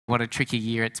what a tricky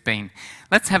year it's been.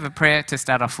 Let's have a prayer to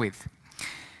start off with.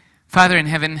 Father in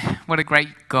heaven, what a great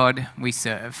God we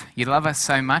serve. You love us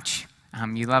so much.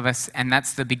 You love us, and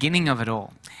that's the beginning of it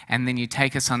all. And then you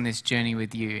take us on this journey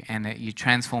with you, and you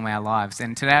transform our lives.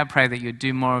 And today I pray that you'd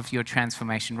do more of your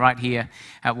transformation right here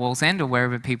at Wallsend or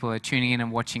wherever people are tuning in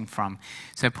and watching from.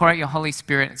 So pour out your Holy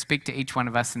Spirit and speak to each one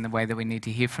of us in the way that we need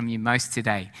to hear from you most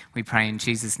today. We pray in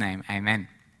Jesus' name, amen.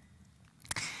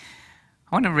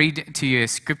 I want to read to you a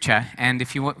scripture, and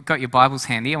if you've got your Bibles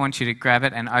handy, I want you to grab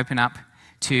it and open up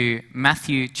to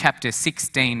Matthew chapter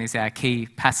 16 is our key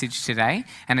passage today,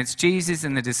 and it's Jesus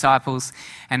and the disciples,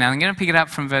 and I'm going to pick it up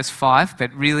from verse 5,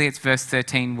 but really it's verse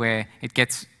 13 where it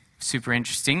gets super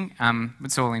interesting.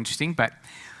 It's all interesting, but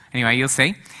anyway, you'll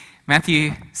see.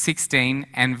 Matthew 16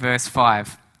 and verse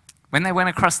 5. When they went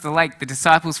across the lake, the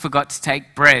disciples forgot to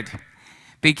take bread.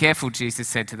 Be careful, Jesus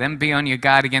said to them. Be on your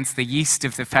guard against the yeast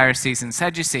of the Pharisees and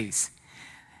Sadducees.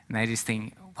 And they just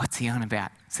think, what's he on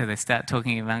about? So they start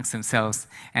talking amongst themselves,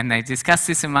 and they discuss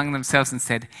this among themselves and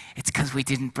said, it's because we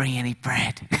didn't bring any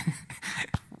bread.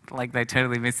 Like they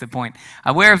totally missed the point.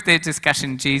 Aware of their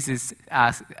discussion, Jesus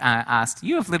asked,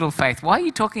 you have little faith. Why are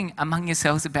you talking among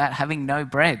yourselves about having no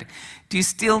bread? Do you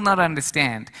still not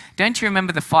understand? Don't you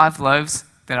remember the 5 loaves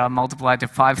that are multiplied to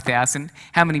 5,000,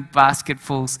 how many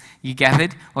basketfuls you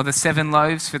gathered, or the 7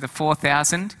 loaves for the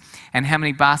 4,000, and how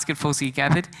many basketfuls you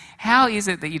gathered? How is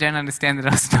it that you don't understand that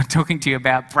I was not talking to you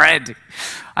about bread?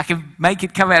 I can make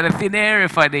it come out of thin air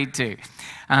if I need to.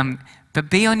 But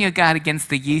be on your guard against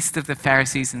the yeast of the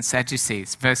Pharisees and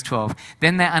Sadducees. Verse 12.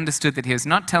 Then they understood that he was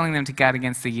not telling them to guard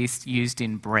against the yeast used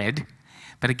in bread,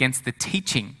 but against the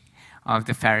teaching of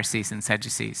the Pharisees and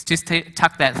Sadducees. Just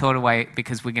tuck that thought away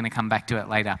because we're going to come back to it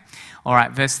later. All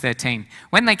right, verse 13.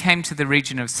 When they came to the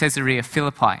region of Caesarea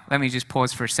Philippi, let me just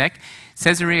pause for a sec.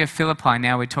 Caesarea Philippi,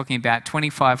 now we're talking about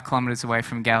 25 kilometers away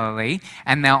from Galilee,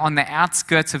 and they're on the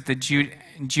outskirts of the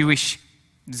Jewish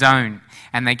zone,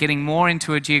 and they're getting more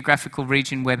into a geographical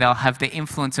region where they'll have the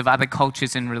influence of other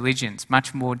cultures and religions,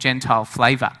 much more Gentile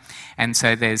flavour. And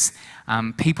so there's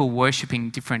people worshipping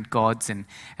different gods and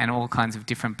all kinds of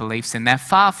different beliefs, and they're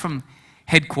far from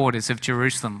headquarters of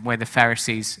Jerusalem where the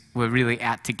Pharisees were really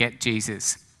out to get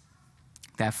Jesus.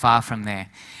 They're far from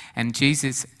there. And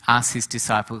Jesus asked his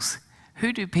disciples,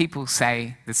 who do people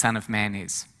say the Son of Man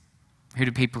is? Who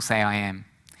do people say I am?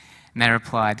 And they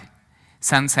replied,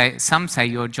 some say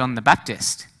you're John the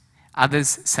Baptist.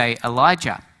 Others say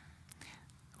Elijah.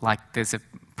 Like there's a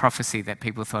prophecy that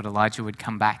people thought Elijah would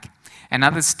come back. And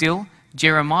others still,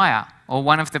 Jeremiah or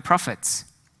one of the prophets.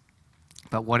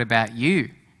 But what about you?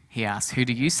 He asked, who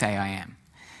do you say I am?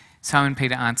 Simon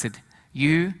Peter answered,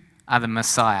 you are the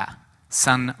Messiah,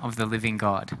 Son of the living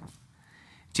God.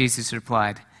 Jesus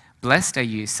replied, blessed are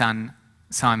you, Simon,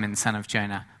 son of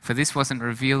Jonah, for this wasn't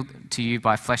revealed to you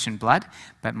by flesh and blood,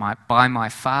 but by my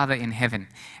Father in heaven.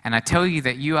 And I tell you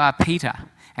that you are Peter,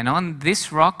 and on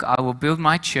this rock I will build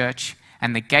my church,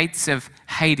 and the gates of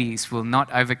Hades will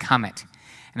not overcome it.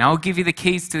 And I will give you the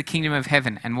keys to the kingdom of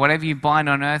heaven, and whatever you bind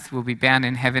on earth will be bound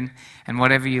in heaven, and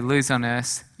whatever you loose on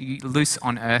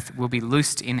earth will be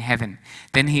loosed in heaven.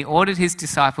 Then he ordered his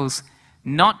disciples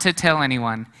not to tell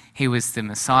anyone he was the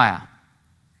Messiah.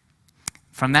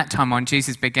 From that time on,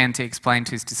 Jesus began to explain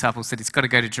to his disciples that he's got to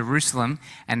go to Jerusalem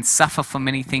and suffer for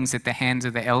many things at the hands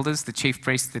of the elders, the chief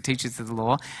priests, the teachers of the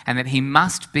law, and that he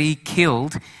must be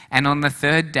killed and on the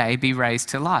 3rd day be raised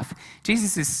to life.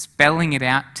 Jesus is spelling it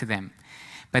out to them.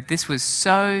 But this was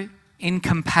so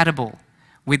incompatible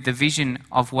with the vision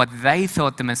of what they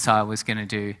thought the Messiah was going to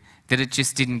do that it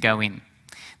just didn't go in.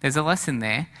 There's a lesson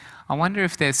there. I wonder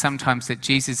if there's sometimes that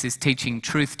Jesus is teaching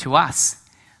truth to us,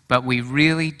 but we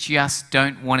really just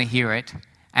don't want to hear it,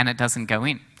 and it doesn't go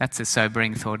in. That's a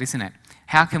sobering thought, isn't it?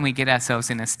 How can we get ourselves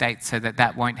in a state so that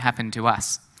that won't happen to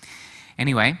us?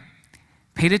 Anyway,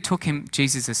 Peter took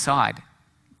Jesus aside.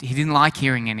 He didn't like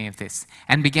hearing any of this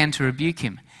and began to rebuke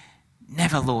him.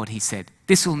 Never, Lord, he said.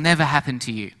 This will never happen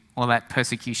to you. All that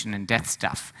persecution and death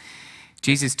stuff.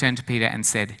 Jesus turned to Peter and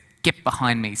said, get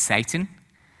behind me, Satan.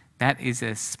 That is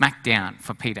a smackdown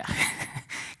for Peter.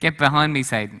 Get behind me,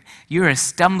 Satan. You're a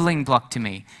stumbling block to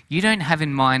me. You don't have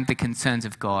in mind the concerns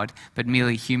of God, but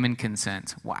merely human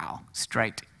concerns. Wow,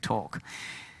 straight talk.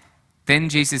 Then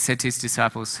Jesus said to his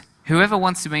disciples, whoever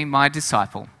wants to be my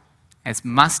disciple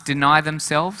must deny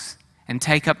themselves and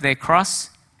take up their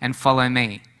cross and follow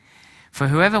me. For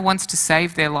whoever wants to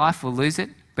save their life will lose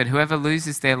it, but whoever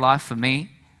loses their life for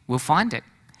me will find it.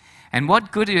 And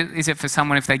what good is it for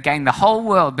someone if they gain the whole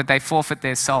world but they forfeit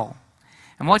their soul?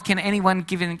 And what can anyone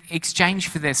give in exchange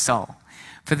for their soul?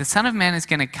 For the Son of Man is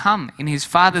going to come in his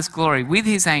Father's glory with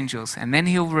his angels, and then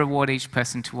he'll reward each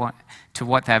person to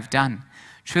what they've done.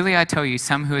 Truly I tell you,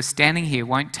 some who are standing here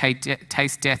won't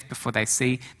taste death before they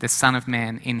see the Son of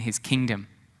Man in his kingdom.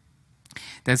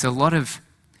 There's a lot of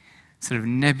sort of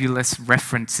nebulous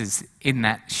references in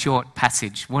that short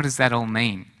passage. What does that all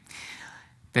mean?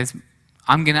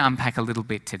 I'm going to unpack a little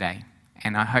bit today,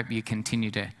 and I hope you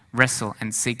continue to wrestle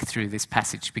and seek through this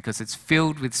passage because it's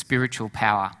filled with spiritual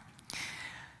power.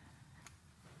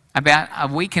 About a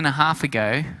week and a half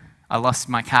ago, I lost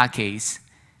my car keys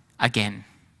again.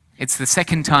 It's the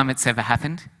second time it's ever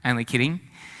happened, only kidding.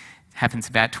 It happens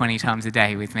about 20 times a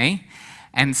day with me.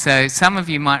 And so some of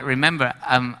you might remember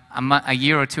a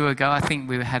year or two ago, I think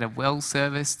we had a well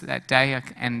service that day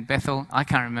in Bethel, I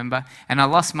can't remember, and I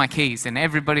lost my keys and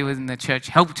everybody in the church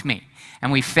helped me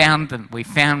and we found them. We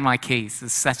found my keys. It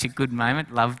was such a good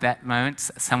moment, loved that moment.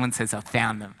 Someone says, I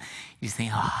found them. You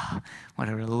think, oh, what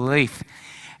a relief.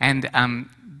 And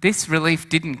this relief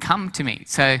didn't come to me.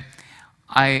 So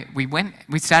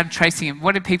we started tracing it.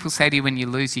 What do people say to you when you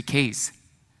lose your keys?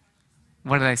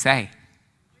 What do they say?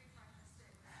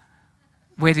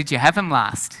 Where did you have them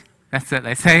last? That's what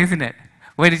they say, isn't it?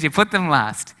 Where did you put them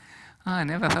last? Oh, I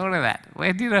never thought of that.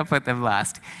 Where did I put them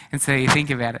last? And so you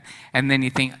think about it. And then you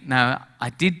think, no, I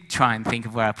did try and think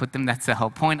of where I put them. That's the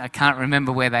whole point. I can't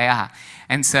remember where they are.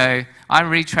 And so I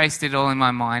retraced it all in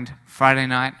my mind. Friday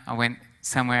night, I went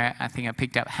somewhere. I think I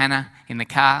picked up Hannah in the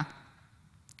car.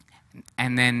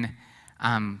 And then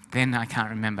I can't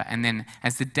remember. And then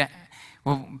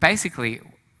basically,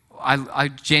 I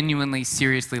genuinely,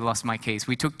 seriously lost my keys.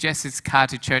 We took Jess's car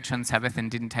to church on Sabbath and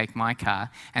didn't take my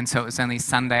car. And so it was only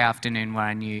Sunday afternoon where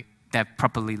I knew they're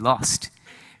properly lost.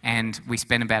 And we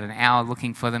spent about an hour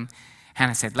looking for them.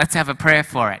 Hannah said, let's have a prayer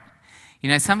for it. You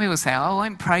know, some people say, oh, I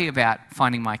won't pray about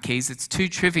finding my keys. It's too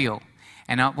trivial.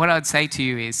 And what I'd say to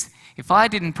you is, if I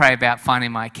didn't pray about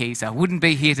finding my keys, I wouldn't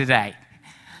be here today.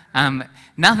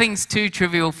 Nothing's too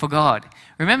trivial for God.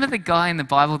 Remember the guy in the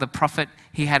Bible, the prophet,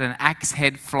 he had an axe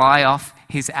head fly off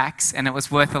his axe and it was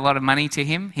worth a lot of money to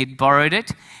him. He'd borrowed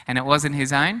it and it wasn't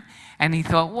his own. And he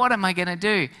thought, what am I going to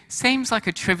do? Seems like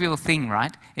a trivial thing,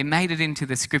 right? It made it into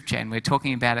the scripture and we're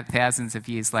talking about it thousands of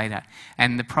years later.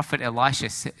 And the prophet Elisha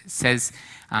says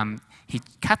he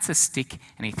cuts a stick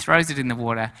and he throws it in the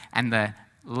water and the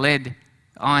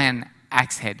iron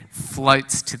axe head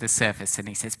floats to the surface and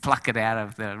he says, pluck it out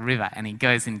of the river, and he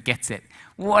goes and gets it.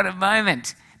 What a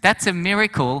moment. That's a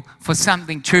miracle for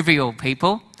something trivial,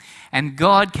 people. And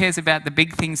God cares about the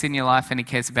big things in your life and he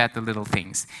cares about the little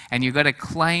things. And you've got to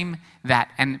claim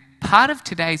that. And part of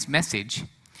today's message,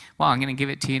 well, I'm going to give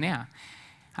it to you now.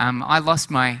 I lost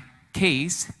my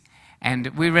keys and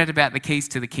we read about the keys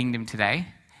to the kingdom today.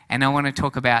 And I want to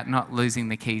talk about not losing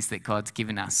the keys that God's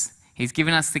given us. He's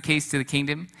given us the keys to the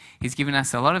kingdom. He's given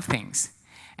us a lot of things.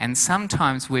 And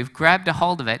sometimes we've grabbed a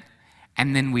hold of it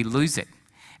and then we lose it.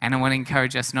 And I want to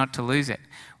encourage us not to lose it.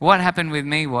 What happened with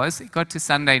me was, it got to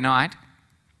Sunday night,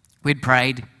 we'd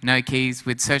prayed, no keys,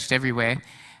 we'd searched everywhere.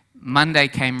 Monday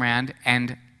came round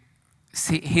and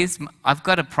I've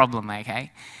got a problem,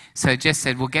 okay? So Jess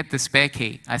said, well, get the spare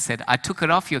key. I said, I took it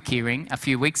off your key ring a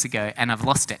few weeks ago and I've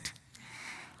lost it.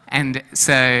 And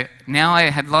so now I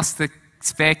had lost the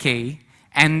spare key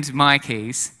and my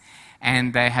keys,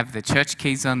 and they have the church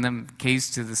keys on them,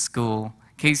 keys to the school,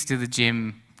 keys to the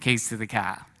gym, keys to the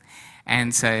car.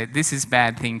 And so this is a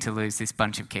bad thing to lose this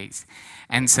bunch of keys.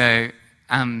 And so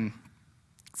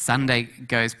Sunday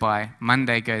goes by,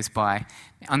 Monday goes by.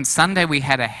 On Sunday we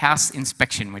had a house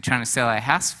inspection. We're trying to sell our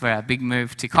house for our big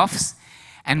move to Coffs,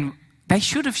 and they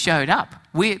should have showed up.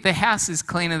 The house is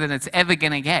cleaner than it's ever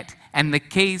going to get, and the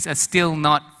keys are still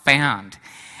not found.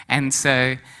 And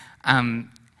so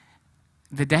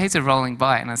the days are rolling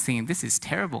by and I was thinking, this is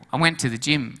terrible. I went to the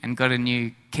gym and got a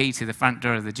new key to the front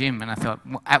door of the gym, and I thought,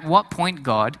 at what point,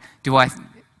 God, do I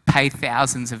pay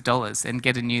thousands of dollars and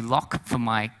get a new lock for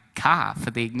my car,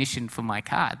 for the ignition for my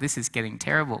car? This is getting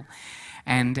terrible.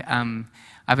 And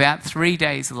about 3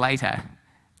 days later,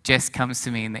 Jess comes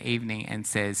to me in the evening and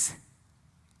says,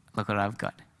 look what I've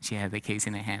got. She had the keys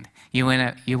in her hand. You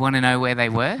want to know where they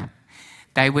were?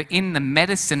 They were in the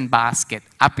medicine basket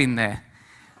up in the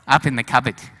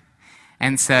cupboard.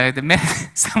 And so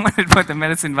someone had put the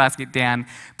medicine basket down,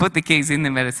 put the keys in the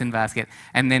medicine basket,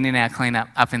 and then in our cleanup,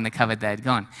 up in the cupboard, they'd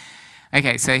gone.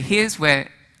 Okay, so here's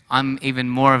where I'm even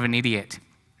more of an idiot.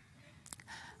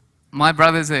 My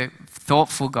brother's a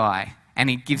thoughtful guy, and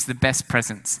he gives the best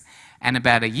presents. And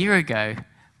about a year ago,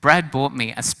 Brad bought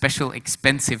me a special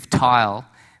expensive tile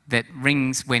that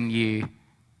rings when you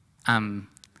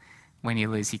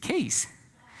lose your keys.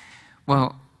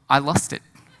 Well, I lost it.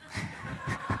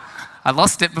 I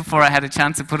lost it before I had a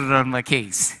chance to put it on my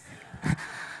keys.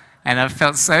 And I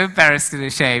felt so embarrassed and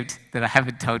ashamed that I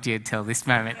haven't told you until this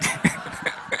moment.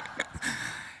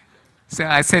 So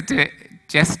I said to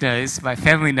Jess knows, my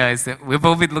family knows, that we've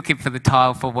all been looking for the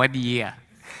tile for 1 year.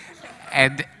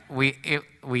 And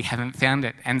we haven't found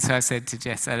it. And so I said to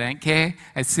Jess, I don't care.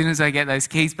 As soon as I get those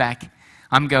keys back,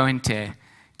 I'm going to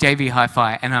JB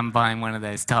Hi-Fi and I'm buying one of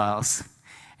those tiles.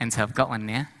 And so I've got one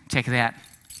now. Check it out.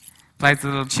 Plays a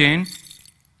little tune.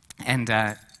 And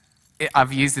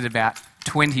I've used it about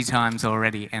 20 times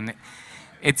already. And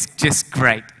it's just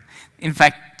great. In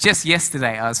fact, just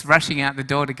yesterday, I was rushing out the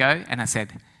door to go and I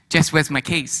said, Jess, where's my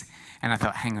keys? And I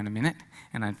thought, hang on a minute.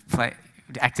 And I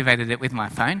activated it with my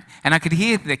phone, and I could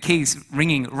hear the keys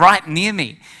ringing right near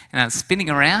me. And I was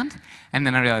spinning around, and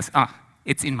then I realised, oh,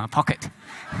 it's in my pocket.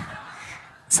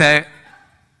 So,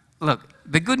 look,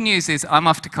 the good news is I'm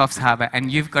off to Coffs Harbour,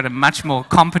 and you've got a much more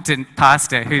competent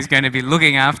pastor who's going to be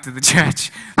looking after the church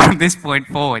from this point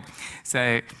forward.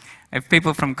 So, if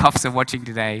people from Coffs are watching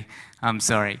today, I'm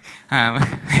sorry.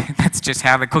 That's just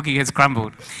how the cookie has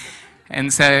crumbled.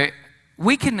 And so,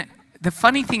 the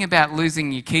funny thing about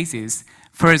losing your keys is,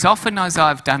 for as often as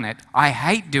I've done it, I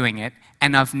hate doing it,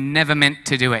 and I've never meant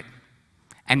to do it.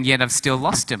 And yet I've still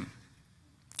lost them.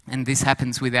 And this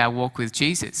happens with our walk with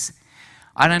Jesus.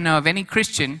 I don't know of any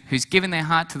Christian who's given their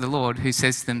heart to the Lord who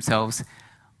says to themselves,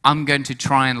 I'm going to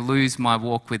try and lose my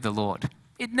walk with the Lord.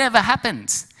 It never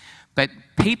happens. But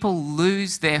people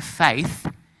lose their faith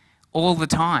all the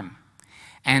time.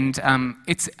 And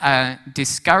it's a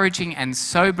discouraging and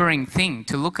sobering thing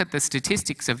to look at the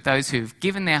statistics of those who've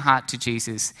given their heart to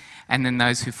Jesus and then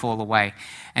those who fall away.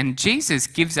 And Jesus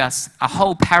gives us a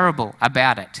whole parable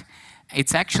about it.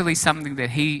 It's actually something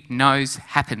that he knows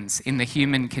happens in the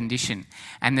human condition.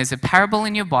 And there's a parable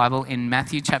in your Bible in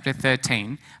Matthew chapter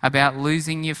 13 about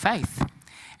losing your faith.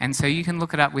 And so you can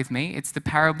look it up with me. It's the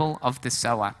parable of the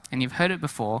sower. And you've heard it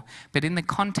before, but in the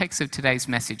context of today's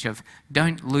message of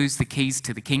don't lose the keys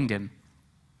to the kingdom,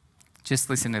 just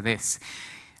listen to this.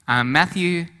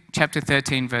 Matthew chapter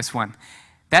 13, verse 1.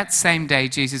 That same day,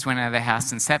 Jesus went out of the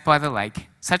house and sat by the lake.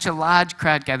 Such a large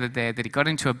crowd gathered there that he got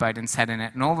into a boat and sat in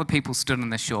it, and all the people stood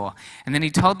on the shore. And then he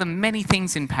told them many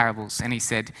things in parables. And he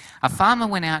said, a farmer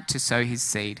went out to sow his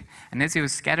seed. And as he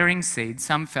was scattering seed,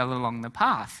 some fell along the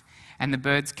path. And the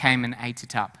birds came and ate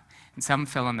it up. And some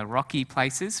fell on the rocky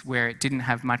places where it didn't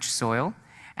have much soil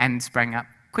and sprang up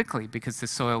quickly because the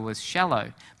soil was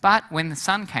shallow. But when the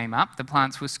sun came up, the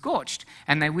plants were scorched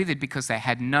and they withered because they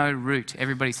had no root.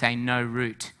 Everybody say no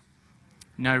root.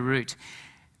 No root.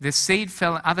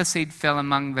 Other seed fell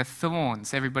among the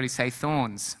thorns. Everybody say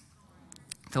thorns.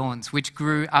 Thorns, which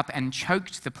grew up and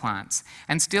choked the plants.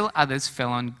 And still others fell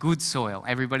on good soil.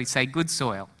 Everybody say good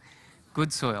soil.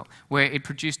 Good soil, where it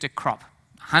produced a crop,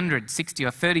 100, 60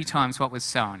 or 30 times what was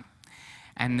sown.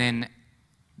 And then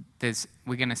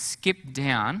we're going to skip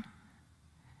down,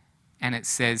 and it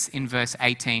says in verse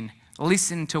 18,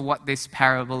 listen to what this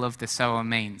parable of the sower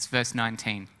means. Verse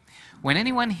 19, when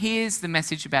anyone hears the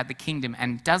message about the kingdom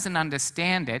and doesn't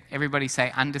understand it, everybody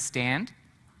say understand.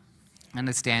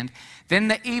 Understand? Then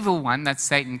the evil one, that's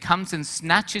Satan, comes and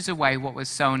snatches away what was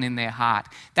sown in their heart.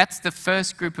 That's the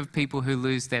first group of people who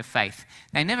lose their faith.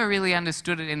 They never really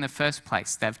understood it in the first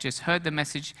place. They've just heard the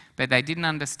message, but they didn't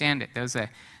understand it.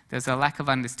 There's a lack of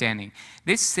understanding.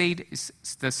 This seed is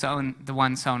the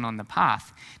one sown on the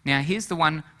path. Now here's the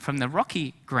one from the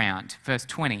rocky ground, verse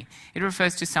 20. It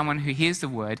refers to someone who hears the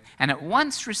word and at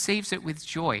once receives it with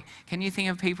joy. Can you think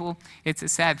of people, it's a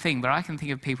sad thing, but I can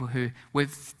think of people who were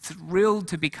thrilled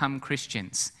to become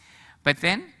Christians. But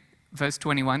then, verse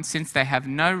 21, since they have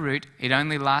no root, it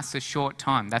only lasts a short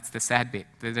time. That's the sad bit,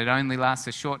 that it only lasts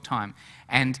a short time.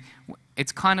 And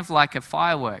it's kind of like a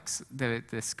fireworks. The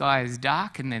sky is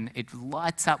dark and then it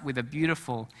lights up with a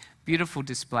beautiful, beautiful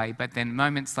display, but then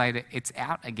moments later it's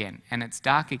out again and it's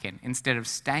dark again. Instead of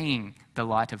staying the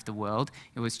light of the world,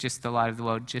 it was just the light of the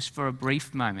world just for a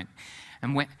brief moment.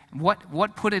 And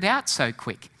what put it out so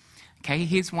quick? Okay,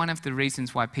 here's one of the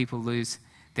reasons why people lose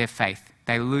their faith.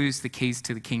 They lose the keys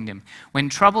to the kingdom. When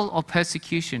trouble or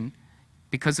persecution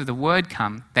because of the word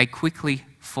come, they quickly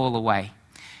fall away.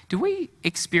 Do we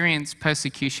experience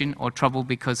persecution or trouble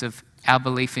because of our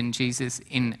belief in Jesus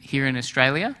here in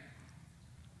Australia?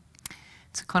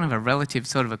 It's kind of a relative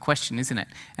sort of a question, isn't it?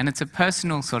 And it's a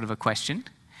personal sort of a question.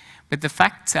 But the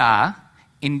facts are,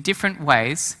 in different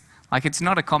ways, like it's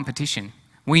not a competition.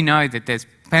 We know that there's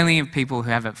plenty of people who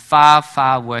have it far,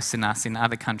 far worse than us in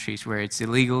other countries where it's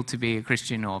illegal to be a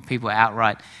Christian or people are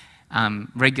outright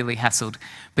regularly hassled.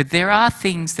 But there are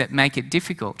things that make it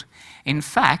difficult. In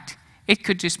fact, It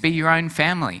could just be your own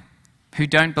family who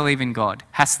don't believe in God,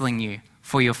 hassling you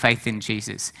for your faith in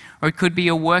Jesus. Or it could be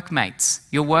your workmates,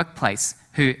 your workplace,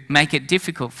 who make it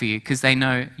difficult for you because they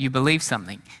know you believe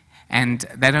something and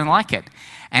they don't like it.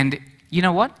 And you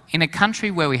know what? In a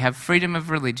country where we have freedom of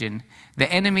religion,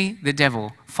 the enemy, the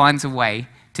devil, finds a way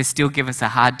to still give us a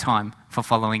hard time for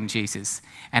following Jesus.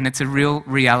 And it's a real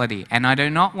reality. And I do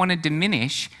not want to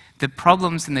diminish the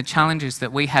problems and the challenges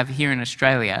that we have here in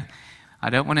Australia.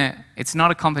 It's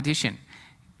not a competition.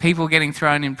 People getting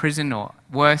thrown in prison or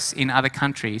worse in other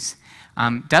countries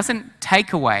doesn't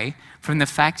take away from the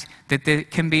fact that there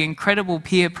can be incredible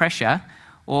peer pressure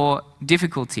or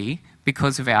difficulty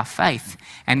because of our faith.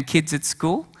 And kids at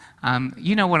school,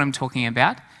 you know what I'm talking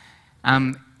about.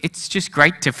 It's just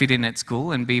great to fit in at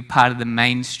school and be part of the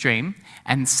mainstream.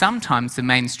 And sometimes the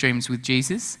mainstream's with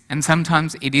Jesus, and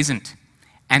sometimes it isn't.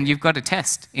 And you've got to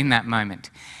test in that moment.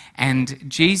 And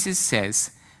Jesus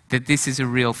says that this is a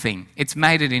real thing. It's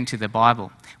made it into the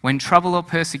Bible. When trouble or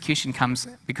persecution comes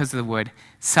because of the word,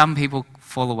 some people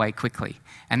fall away quickly.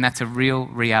 And that's a real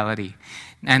reality.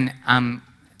 And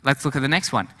let's look at the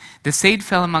next one. The seed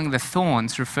fell among the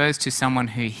thorns refers to someone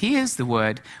who hears the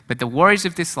word, but the worries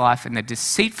of this life and the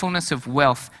deceitfulness of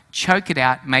wealth choke it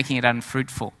out, making it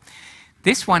unfruitful.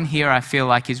 This one here I feel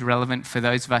like is relevant for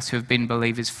those of us who have been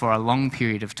believers for a long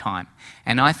period of time.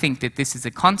 And I think that this is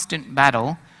a constant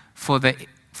battle for the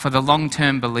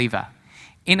long-term believer.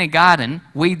 In a garden,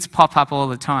 weeds pop up all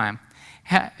the time.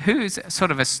 Who's sort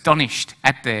of astonished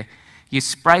at you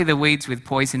spray the weeds with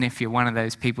poison if you're one of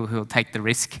those people who will take the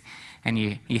risk and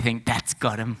you think, that's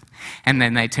got them. And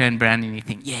then they turn brown and you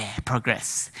think, yeah,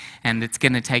 progress. And it's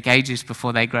going to take ages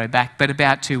before they grow back. But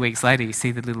about 2 weeks later, you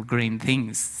see the little green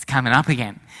things coming up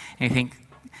again. And you think,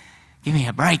 give me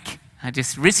a break. I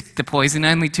just risked the poison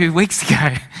only 2 weeks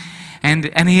ago.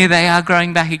 And here they are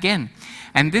growing back again.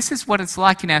 And this is what it's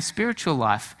like in our spiritual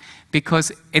life,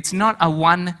 because it's not a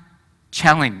one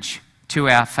challenge to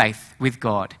our faith with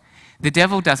God. The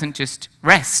devil doesn't just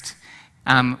rest.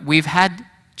 We've had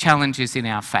challenges in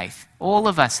our faith. All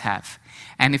of us have.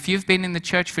 And if you've been in the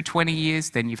church for 20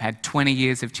 years, then you've had 20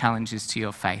 years of challenges to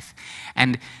your faith.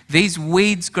 And these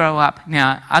weeds grow up.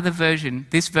 Now,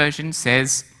 this version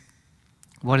says,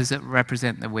 what does it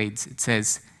represent, the weeds? It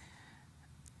says,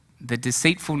 the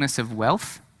deceitfulness of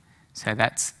wealth. So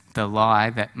that's the lie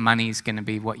that money is going to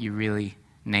be what you really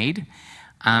need.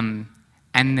 And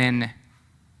then,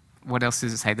 what else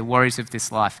does it say? The worries of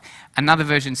this life. Another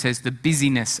version says the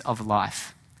busyness of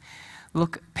life.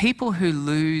 Look, people who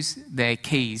lose their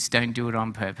keys don't do it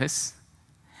on purpose.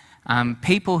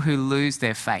 People who lose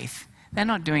their faith, they're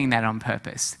not doing that on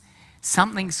purpose.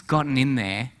 Something's gotten in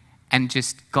there and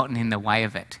just gotten in the way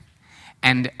of it.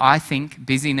 And I think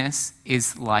busyness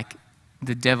is like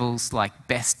the devil's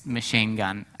best machine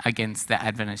gun against the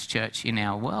Adventist church in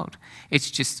our world.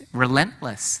 It's just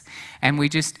relentless. And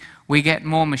we get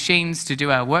more machines to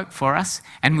do our work for us,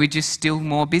 and we're just still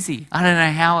more busy. I don't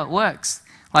know how it works.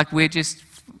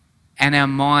 And our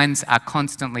minds are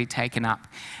constantly taken up.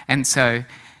 And so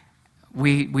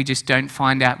we just don't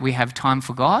find out we have time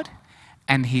for God,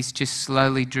 and he's just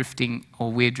slowly drifting,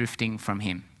 or we're drifting from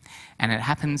him. And it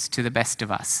happens to the best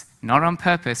of us, not on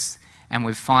purpose. And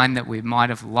we find that we might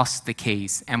have lost the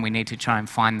keys, and we need to try and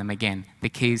find them again. The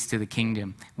keys to the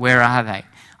kingdom. Where are they?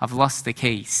 I've lost the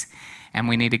keys, and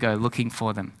we need to go looking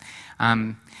for them.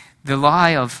 The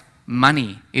lie of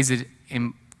money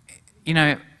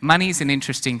money is an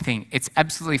interesting thing. It's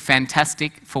absolutely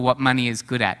fantastic for what money is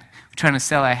good at. We're trying to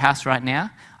sell our house right now.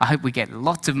 I hope we get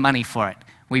lots of money for it.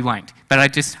 We won't, but I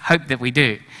just hope that we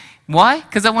do. Why?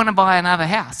 Because I want to buy another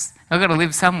house. I've got to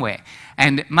live somewhere.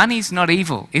 And money's not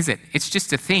evil, is it? It's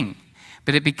just a thing.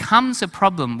 But it becomes a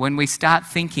problem when we start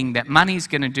thinking that money's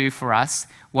going to do for us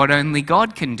what only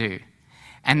God can do.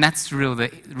 And that's really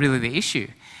the issue.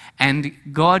 And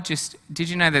did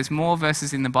you know there's more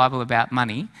verses in the Bible about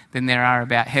money than there are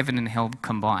about heaven and hell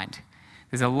combined?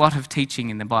 There's a lot of teaching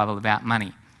in the Bible about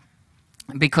money.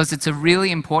 Because it's a really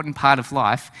important part of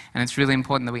life, and it's really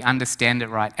important that we understand it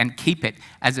right and keep it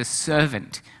as a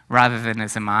servant rather than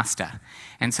as a master.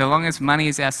 And so long as money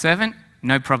is our servant,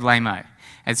 no problemo.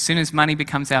 As soon as money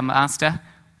becomes our master,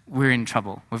 we're in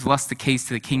trouble. We've lost the keys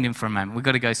to the kingdom for a moment. We've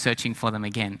got to go searching for them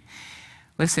again.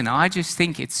 Listen, I just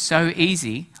think it's so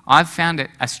easy. I've found it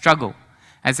a struggle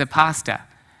as a pastor,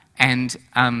 and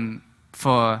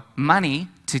for money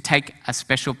to take a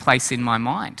special place in my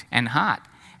mind and heart.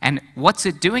 And what's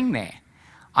it doing there?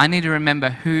 I need to remember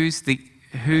who's the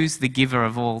giver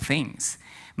of all things.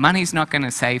 Money's not going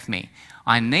to save me.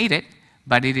 I need it,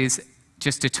 but it is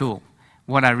just a tool.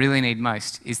 what I really need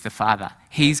most is the Father.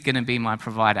 He's going to be my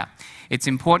provider. It's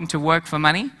important to work for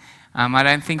money. I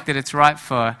don't think that it's right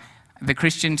for the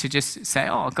Christian to just say,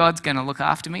 oh, God's going to look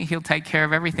after me. He'll take care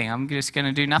of everything. I'm just going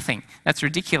to do nothing. That's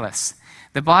ridiculous.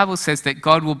 The Bible says that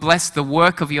God will bless the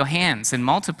work of your hands and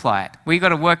multiply it. We've got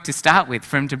to work to start with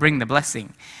for him to bring the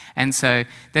blessing. And so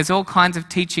there's all kinds of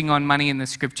teaching on money in the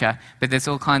scripture, but there's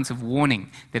all kinds of warning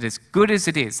that as good as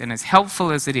it is and as helpful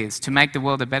as it is to make the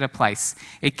world a better place,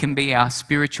 it can be our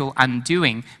spiritual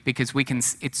undoing because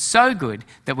it's so good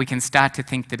that we can start to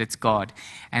think that it's God.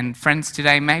 And friends,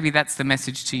 today, maybe that's the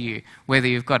message to you. Whether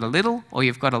you've got a little or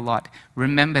you've got a lot,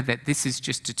 remember that this is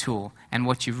just a tool, and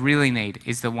what you really need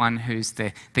is the one who's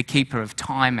the keeper of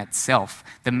time itself,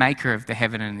 the maker of the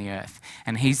heaven and the earth.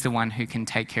 And he's the one who can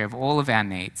take care of all of our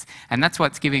needs. And that's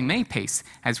what's giving me peace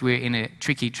as we're in a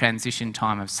tricky transition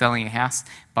time of selling a house,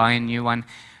 buying a new one.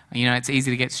 You know, it's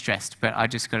easy to get stressed, but I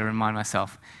just got to remind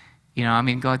myself, you know, I'm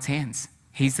in God's hands.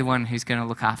 He's the one who's going to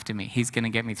look after me. He's going to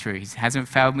get me through. He hasn't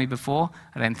failed me before.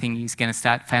 I don't think he's going to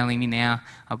start failing me now.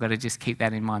 I've got to just keep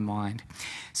that in my mind.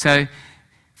 So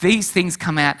these things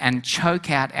come out and choke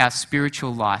out our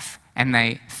spiritual life, and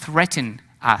they threaten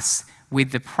us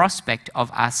with the prospect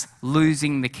of us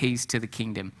losing the keys to the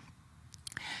kingdom.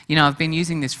 You know, I've been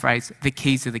using this phrase, the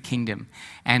keys of the kingdom.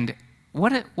 And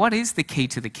what is the key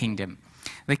to the kingdom?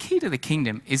 The key to the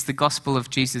kingdom is the gospel of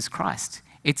Jesus Christ.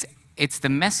 It's the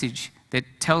message that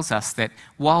tells us that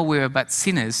while we were but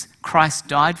sinners, Christ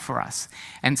died for us.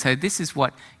 And so this is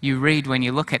what you read when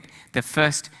you look at the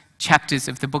first chapters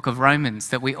of the book of Romans,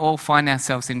 that we all find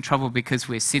ourselves in trouble because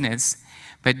we're sinners.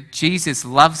 But Jesus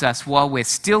loves us while we're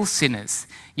still sinners.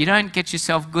 You don't get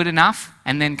yourself good enough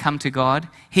and then come to God.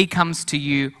 He comes to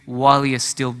you while you're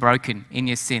still broken in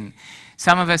your sin.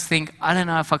 Some of us think, I don't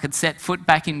know if I could set foot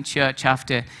back in church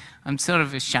after I'm sort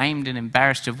of ashamed and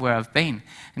embarrassed of where I've been.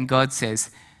 And God says,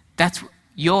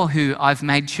 you're who I've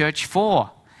made church for.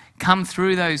 Come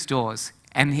through those doors.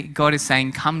 And God is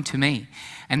saying, come to me.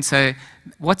 And so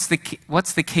what's the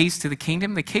keys to the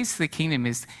kingdom? The keys to the kingdom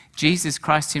is Jesus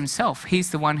Christ himself. He's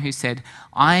the one who said,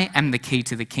 I am the key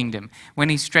to the kingdom. When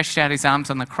he stretched out his arms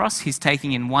on the cross, he's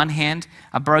taking in one hand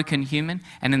a broken human,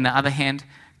 and in the other hand,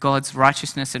 God's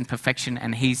righteousness and perfection,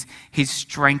 and his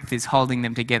strength is holding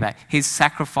them together. His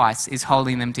sacrifice is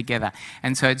holding them together.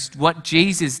 And so it's what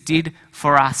Jesus did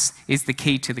for us is the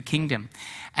key to the kingdom.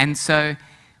 And so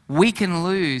we can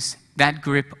lose that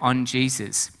grip on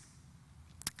Jesus.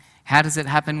 How does it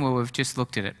happen? Well, we've just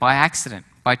looked at it. By accident,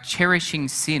 by cherishing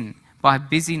sin, by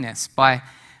busyness, by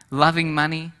loving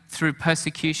money, through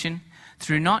persecution,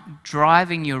 through not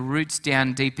driving your roots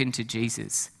down deep into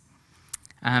Jesus.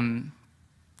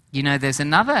 You know, there's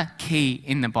another key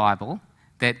in the Bible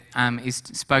that is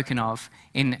spoken of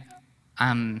in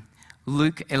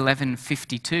Luke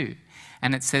 11:52,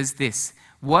 and it says this: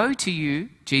 woe to you,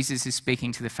 Jesus is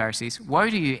speaking to the Pharisees, woe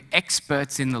to you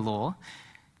experts in the law.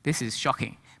 This is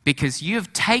shocking, because you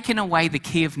have taken away the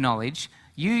key of knowledge,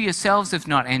 you yourselves have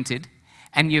not entered,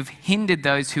 and you've hindered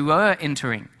those who were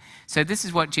entering. So this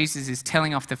is what Jesus is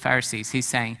telling off the Pharisees. He's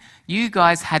saying, you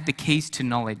guys had the keys to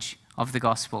knowledge of the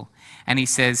gospel. And he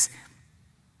says,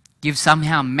 you've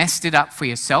somehow messed it up for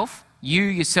yourself. You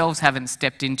yourselves haven't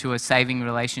stepped into a saving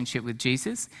relationship with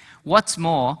Jesus. What's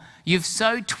more, you've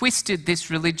so twisted this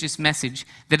religious message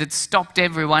that it's stopped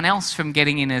everyone else from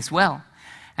getting in as well.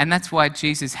 And that's why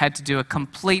Jesus had to do a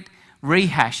complete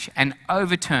rehash and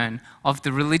overturn of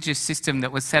the religious system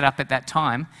that was set up at that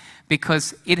time,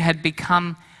 because it had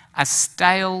become a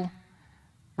stale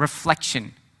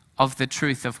reflection of the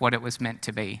truth of what it was meant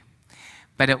to be.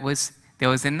 But there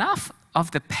was enough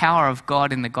of the power of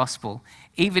God in the gospel,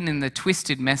 even in the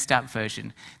twisted, messed up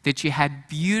version, that you had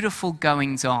beautiful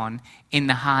goings on in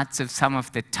the hearts of some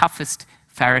of the toughest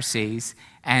Pharisees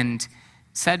and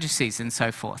Sadducees and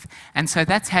so forth. And so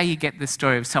that's how you get the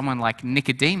story of someone like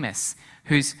Nicodemus,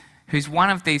 who's one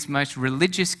of these most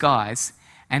religious guys,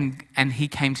 and he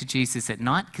came to Jesus at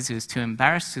night because he was too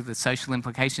embarrassed with the social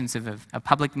implications of a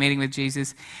public meeting with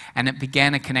Jesus, and it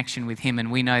began a connection with him. And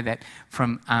we know that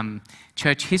from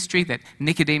church history that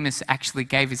Nicodemus actually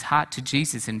gave his heart to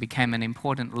Jesus and became an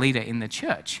important leader in the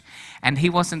church. And he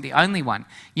wasn't the only one.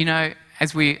 You know,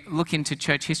 as we look into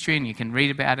church history, and you can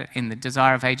read about it in the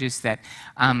Desire of Ages, that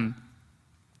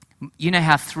you know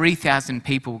how 3,000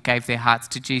 people gave their hearts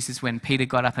to Jesus when Peter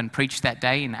got up and preached that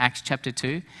day in Acts chapter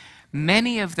 2?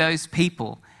 Many of those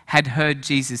people had heard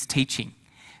Jesus teaching,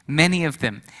 many of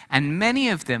them. And many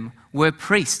of them were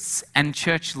priests and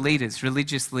church leaders,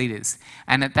 religious leaders.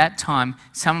 And at that time,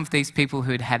 some of these people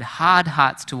who had had hard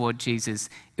hearts toward Jesus,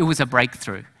 it was a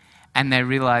breakthrough. And they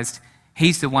realized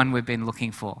He's the one we've been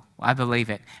looking for. I believe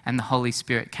it. And the Holy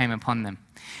Spirit came upon them.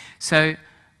 So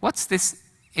what's this?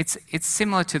 It's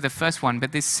similar to the first one,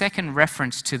 but this second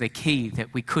reference to the key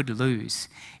that we could lose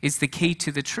is the key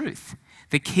to the truth,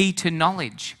 the key to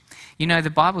knowledge. You know, the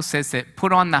Bible says that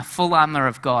put on the full armor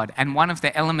of God, and one of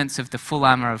the elements of the full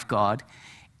armor of God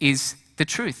is the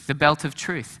truth, the belt of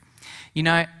truth. You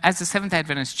know, as a Seventh-day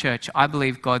Adventist church, I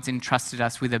believe God's entrusted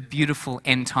us with a beautiful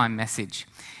end-time message.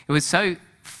 It was so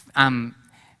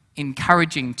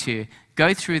encouraging to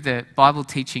go through the Bible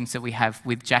teachings that we have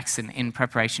with Jackson in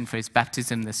preparation for his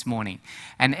baptism this morning.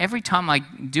 And every time I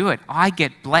do it, I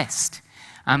get blessed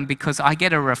because I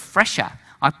get a refresher.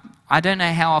 I don't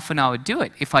know how often I would do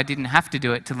it if I didn't have to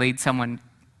do it to lead someone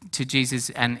to Jesus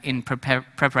and in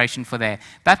preparation for their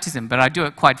baptism, but I do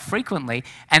it quite frequently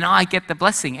and I get the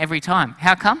blessing every time.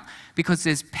 How come? Because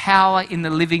there's power in the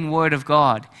living Word of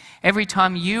God. Every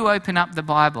time you open up the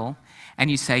Bible and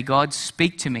you say, God,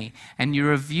 speak to me, and you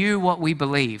review what we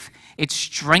believe, it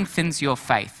strengthens your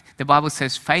faith. The Bible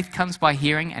says faith comes by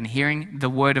hearing, and hearing the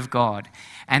Word of God.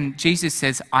 And Jesus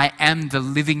says, I am the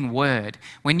living Word.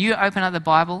 When you open up the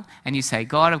Bible and you say,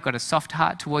 God, I've got a soft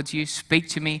heart towards you, speak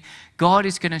to me, God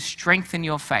is going to strengthen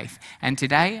your faith. And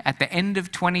today, at the end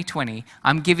of 2020,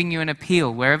 I'm giving you an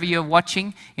appeal. Wherever you're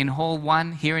watching, in Hall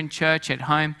 1, here in church, at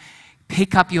home,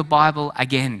 pick up your Bible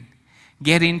again.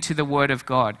 Get into the Word of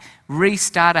God.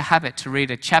 Restart a habit to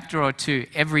read a chapter or two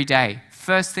every day.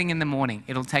 First thing in the morning.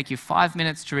 It'll take you 5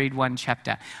 minutes to read one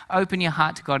chapter. Open your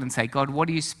heart to God and say, God, what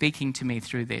are you speaking to me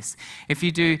through this? If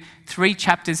you do 3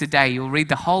 chapters a day, you'll read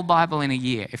the whole Bible in a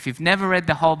year. If you've never read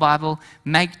the whole Bible,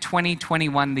 make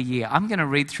 2021 the year. I'm going to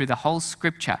read through the whole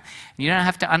Scripture. You don't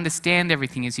have to understand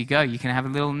everything as you go. You can have a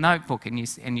little notebook and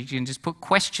you can just put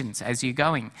questions as you're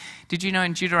going. Did you know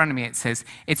in Deuteronomy it says,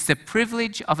 it's the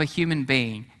privilege of a human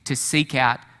being to seek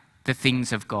out the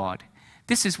things of God.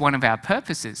 This is one of our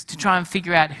purposes, to try and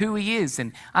figure out who He is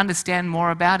and understand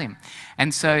more about Him.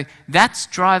 And so that's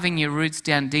driving your roots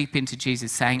down deep into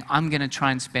Jesus, saying, I'm going to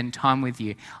try and spend time with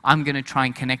you. I'm going to try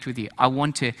and connect with you. I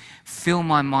want to fill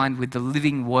my mind with the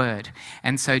living Word.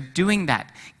 And so doing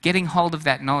that, getting hold of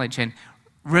that knowledge and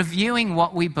reviewing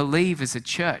what we believe as a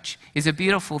church is a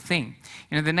beautiful thing.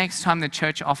 You know, the next time the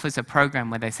church offers a program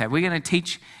where they say, we're going to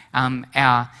teach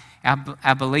our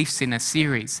beliefs in a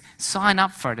series, sign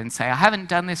up for it and say, I haven't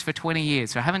done this for 20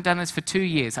 years, or I haven't done this for 2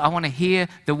 years. I want to hear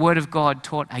the Word of God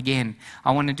taught again.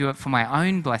 I want to do it for my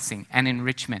own blessing and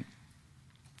enrichment.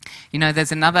 You know,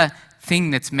 there's another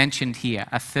thing that's mentioned here,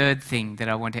 a third thing that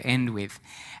I want to end with.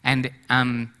 And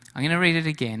I'm going to read it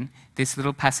again, this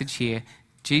little passage here.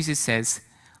 Jesus says,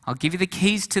 I'll give you the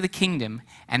keys to the kingdom,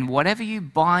 and whatever you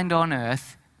bind on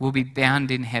earth will be bound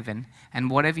in heaven,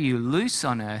 and whatever you loose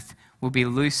on earth will be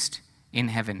loosed in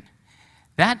heaven.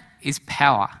 That is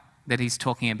power that he's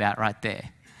talking about right there.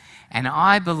 And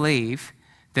I believe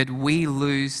that we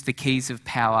lose the keys of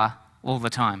power all the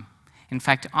time. In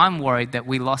fact, I'm worried that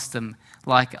we lost them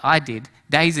like I did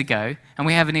days ago, and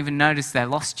we haven't even noticed they're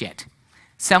lost yet.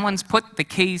 Someone's put the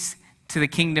keys to the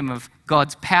kingdom of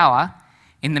God's power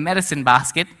in the medicine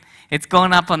basket. It's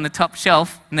gone up on the top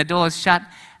shelf, and the door's shut,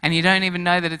 and you don't even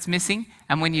know that it's missing.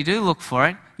 And when you do look for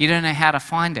it, you don't know how to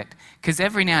find it. Because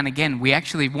every now and again, we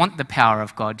actually want the power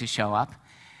of God to show up,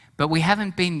 but we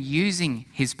haven't been using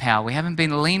His power. We haven't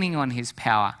been leaning on His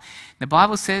power. The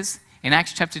Bible says in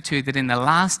Acts chapter 2 that in the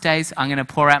last days, I'm going to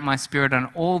pour out my Spirit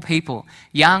on all people,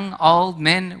 young, old,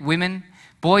 men, women,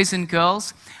 boys and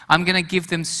girls. I'm going to give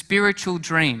them spiritual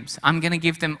dreams. I'm going to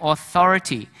give them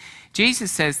authority.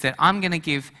 Jesus says that I'm going to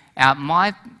give out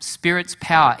my Spirit's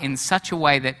power in such a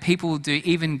way that people will do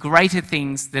even greater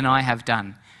things than I have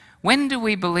done. When do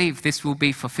we believe this will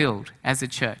be fulfilled as a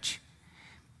church?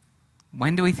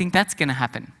 When do we think that's going to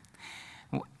happen?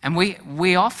 And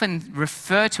we often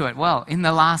refer to it, well, in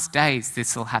the last days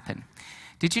this will happen.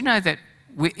 Did you know that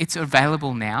it's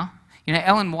available now? You know,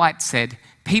 Ellen White said,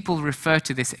 people refer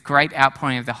to this great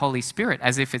outpouring of the Holy Spirit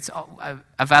as if it's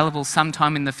available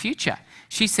sometime in the future.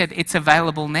 She said, it's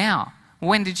available now.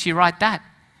 When did she write that?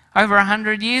 Over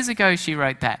 100 years ago she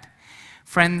wrote that.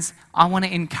 Friends, I want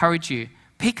to encourage you,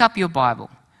 pick up your Bible,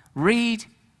 read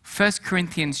 1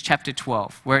 Corinthians chapter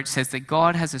 12, where it says that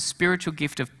God has a spiritual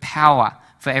gift of power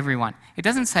for everyone. It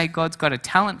doesn't say God's got a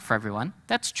talent for everyone.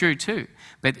 That's true too.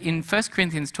 But in 1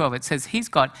 Corinthians 12, it says He's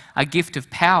got a gift of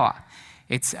power.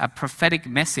 It's a prophetic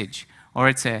message, or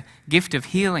it's a gift of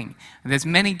healing. There's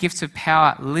many gifts of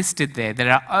power listed there that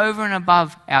are over and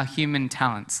above our human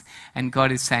talents. And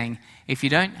God is saying, if you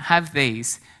don't have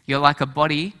these, you're like a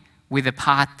body with a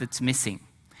part that's missing.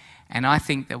 And I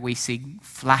think that we see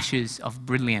flashes of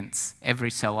brilliance every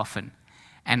so often.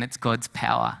 and it's God's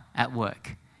power at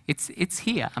work. It's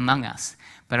here among us,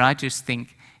 but I just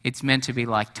think it's meant to be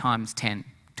like times 10,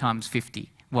 times 50,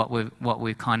 what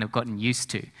we've kind of gotten used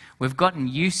to. We've gotten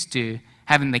used to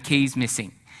having the keys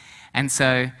missing. And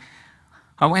so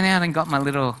I went out and got my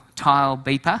little tile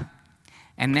beeper,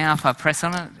 and now if I press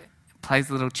on it, it plays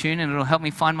a little tune and it'll help me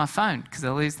find my phone, because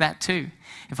I'll lose that too.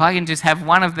 If I can just have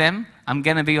one of them, I'm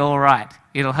going to be all right.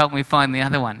 It'll help me find the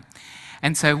other one.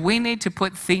 And so we need to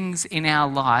put things in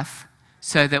our life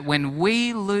so that when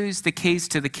we lose the keys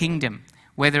to the kingdom,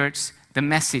 whether it's the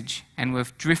message and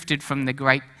we've drifted from the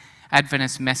great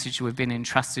Adventist message we've been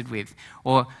entrusted with,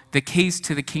 or the keys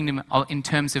to the kingdom in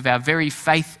terms of our very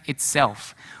faith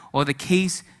itself, or the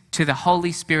keys to the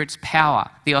Holy Spirit's power,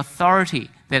 the authority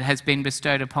that has been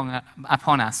bestowed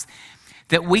upon us,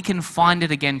 that we can find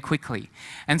it again quickly.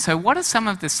 And so what are some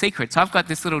of the secrets? I've got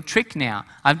this little trick now.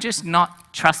 I'm just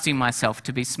not trusting myself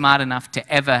to be smart enough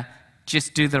to ever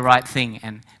just do the right thing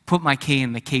and put my key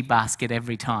in the key basket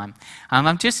every time.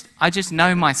 I just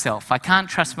know myself. I can't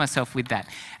trust myself with that.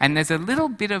 And there's a little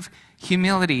bit of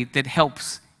humility that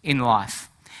helps in life.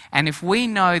 And if we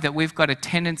know that we've got a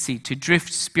tendency to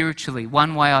drift spiritually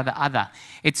one way or the other,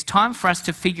 it's time for us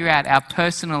to figure out our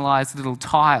personalised little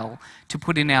tile to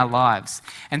put in our lives.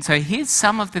 And so here's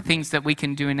some of the things that we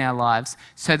can do in our lives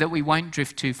so that we won't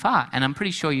drift too far. And I'm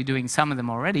pretty sure you're doing some of them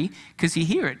already, because you're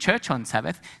here at church on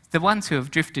Sabbath. The ones who have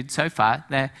drifted so far,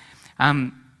 they're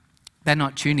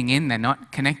not tuning in, they're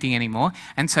not connecting anymore.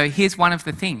 And so here's one of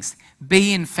the things: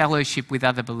 be in fellowship with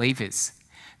other believers.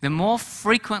 The more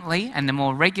frequently and the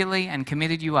more regularly and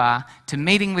committed you are to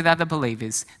meeting with other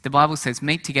believers, the Bible says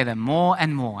meet together more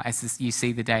and more as you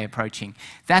see the day approaching.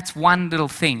 That's one little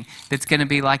thing that's going to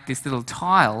be like this little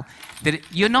tile, that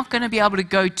you're not going to be able to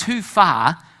go too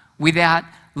far without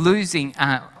losing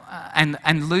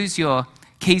and lose your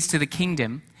keys to the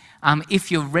kingdom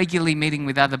if you're regularly meeting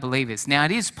with other believers. Now,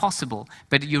 it is possible,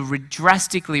 but you're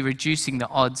drastically reducing the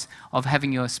odds of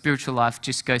having your spiritual life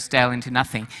just go stale into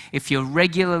nothing if you're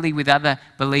regularly with other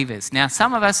believers. Now,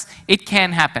 some of us, it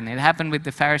can happen. It happened with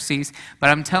the Pharisees, but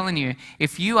I'm telling you,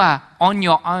 if you are on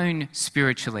your own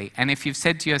spiritually, and if you've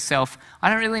said to yourself,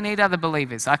 I don't really need other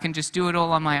believers, I can just do it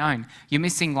all on my own, you're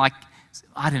missing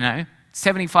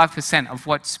 75% of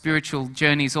what spiritual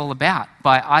journey is all about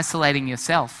by isolating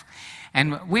yourself.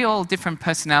 And we're all different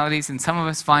personalities, and some of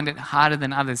us find it harder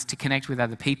than others to connect with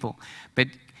other people. But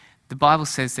the Bible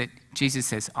says that Jesus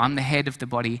says, I'm the head of the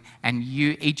body, and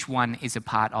you, each one, is a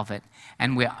part of it.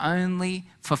 And we only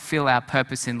fulfill our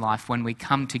purpose in life when we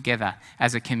come together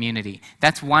as a community.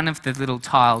 That's one of the little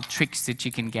tile tricks that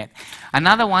you can get.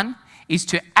 Another one is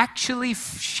to actually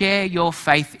share your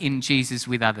faith in Jesus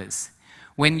with others.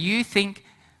 When you think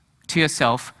to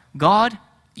yourself, God,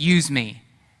 use me.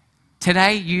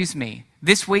 Today, use me.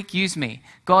 This week, use me.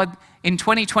 God, in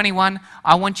 2021,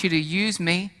 I want you to use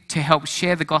me to help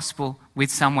share the gospel with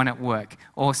someone at work,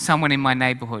 or someone in my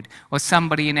neighborhood, or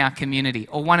somebody in our community,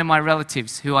 or one of my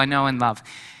relatives who I know and love.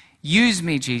 Use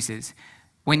me, Jesus.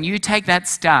 When you take that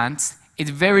stance, it's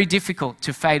very difficult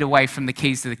to fade away from the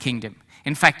keys to the kingdom.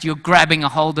 In fact, you're grabbing a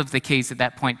hold of the keys at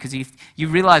that point, because you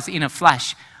realize in a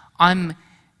flash, I'm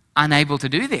unable to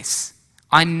do this.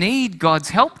 I need God's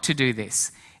help to do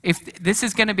this. If this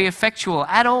is going to be effectual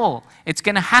at all, it's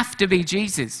going to have to be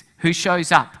Jesus who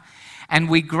shows up. And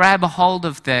we grab a hold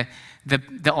of the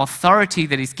authority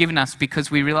that He's given us, because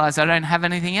we realize I don't have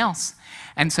anything else.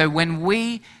 And so when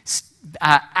we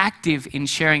are active in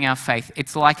sharing our faith,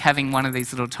 it's like having one of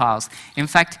these little tiles. In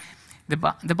fact,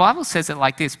 the Bible says it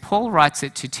like this. Paul writes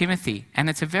it to Timothy, and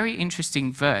it's a very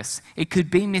interesting verse. It could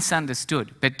be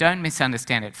misunderstood, but don't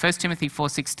misunderstand it. 1 Timothy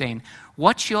 4:16,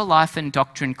 watch your life and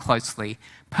doctrine closely.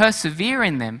 Persevere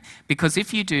in them, because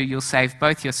if you do, you'll save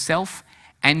both yourself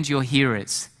and your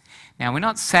hearers. Now, we're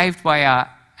not saved by our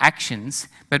actions,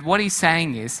 but what he's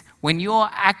saying is, when you're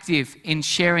active in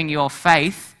sharing your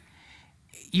faith,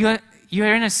 you're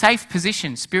in a safe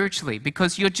position spiritually,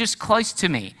 because you're just close to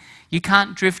me. You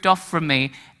can't drift off from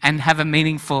me and have a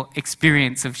meaningful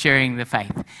experience of sharing the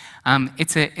faith.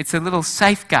 It's a little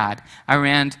safeguard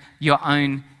around your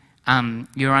own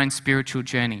spiritual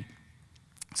journey.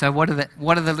 So what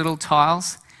are the little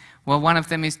tiles? Well, one of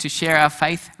them is to share our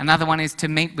faith. Another one is to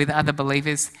meet with other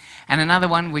believers. And another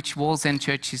one, which Wallsend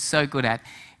Church is so good at,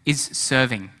 is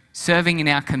serving in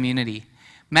our community.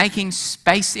 making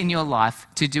space in your life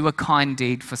to do a kind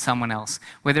deed for someone else,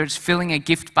 whether it's filling a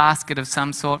gift basket of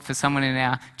some sort for someone in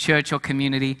our church or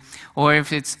community, or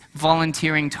if it's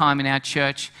volunteering time in our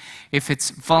church, if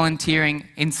it's volunteering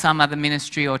in some other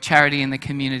ministry or charity in the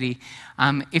community,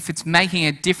 if it's making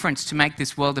a difference to make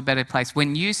this world a better place.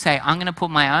 When you say, I'm going to put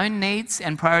my own needs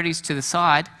and priorities to the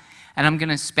side, and I'm going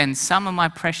to spend some of my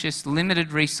precious,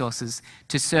 limited resources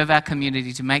to serve our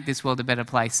community, to make this world a better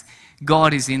place,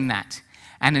 God is in that.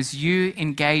 And as you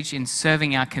engage in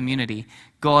serving our community,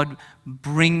 God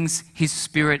brings his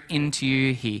Spirit into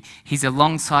you. He's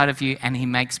alongside of you, and he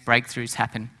makes breakthroughs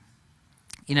happen.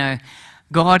 You know,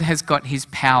 God has got his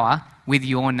power with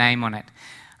your name on it.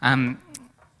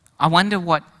 I wonder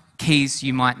what keys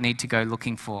you might need to go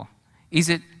looking for. Is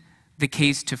it the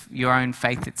keys to your own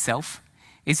faith itself?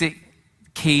 Is it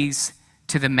keys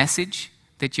to the message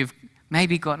that you've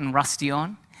maybe gotten rusty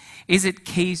on? Is it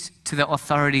keys to the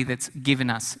authority that's given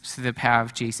us through the power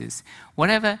of Jesus?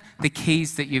 Whatever the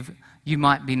keys that you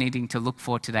might be needing to look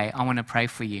for today, I want to pray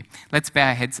for you. Let's bow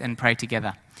our heads and pray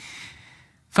together.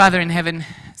 Father in heaven,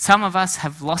 some of us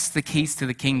have lost the keys to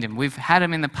the kingdom. We've had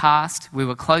them in the past, we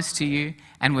were close to you,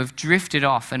 and we've drifted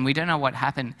off, and we don't know what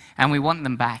happened, and we want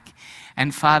them back.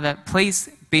 And Father, please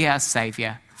be our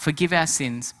Saviour. Forgive our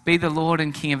sins. Be the Lord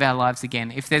and King of our lives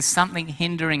again. If there's something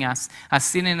hindering us, a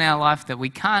sin in our life that we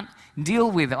can't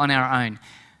deal with on our own,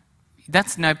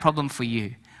 that's no problem for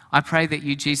you. I pray that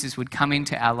you, Jesus, would come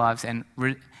into our lives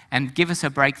and give us a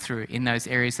breakthrough in those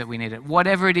areas that we need it.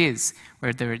 Whatever it is,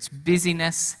 whether it's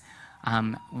busyness,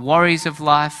 worries of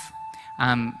life,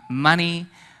 money,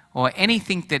 or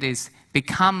anything that has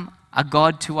become a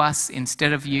God to us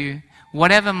instead of you,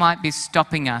 whatever might be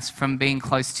stopping us from being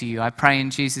close to you, I pray in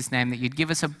Jesus' name that you'd give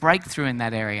us a breakthrough in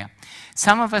that area.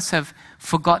 Some of us have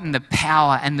forgotten the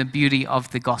power and the beauty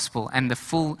of the gospel and the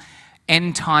full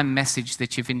end-time message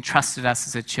that you've entrusted us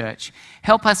as a church.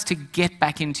 Help us to get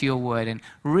back into your word and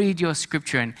read your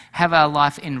scripture and have our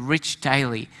life enriched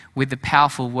daily with the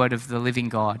powerful word of the living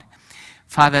God.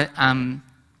 Father,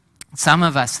 some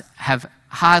of us have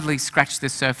hardly scratched the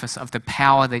surface of the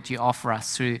power that you offer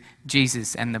us through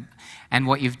Jesus and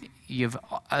what you've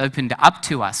opened up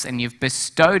to us, and you've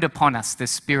bestowed upon us the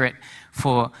Spirit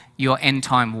for your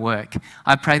end-time work.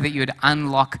 I pray that you would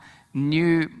unlock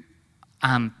new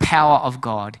power of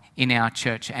God in our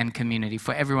church and community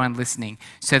for everyone listening,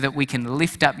 so that we can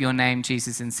lift up your name,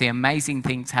 Jesus, and see amazing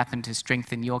things happen to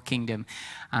strengthen your kingdom.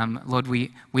 Lord,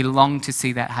 we long to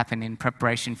see that happen in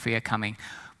preparation for your coming.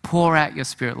 Pour out your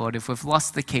Spirit, Lord. If we've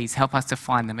lost the keys, help us to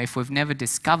find them. If we've never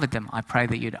discovered them, I pray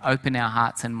that you'd open our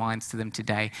hearts and minds to them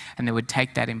today, and that we'd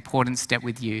take that important step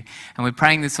with you. And we're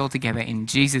praying this all together in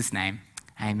Jesus' name.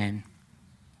 Amen.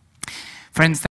 Friends,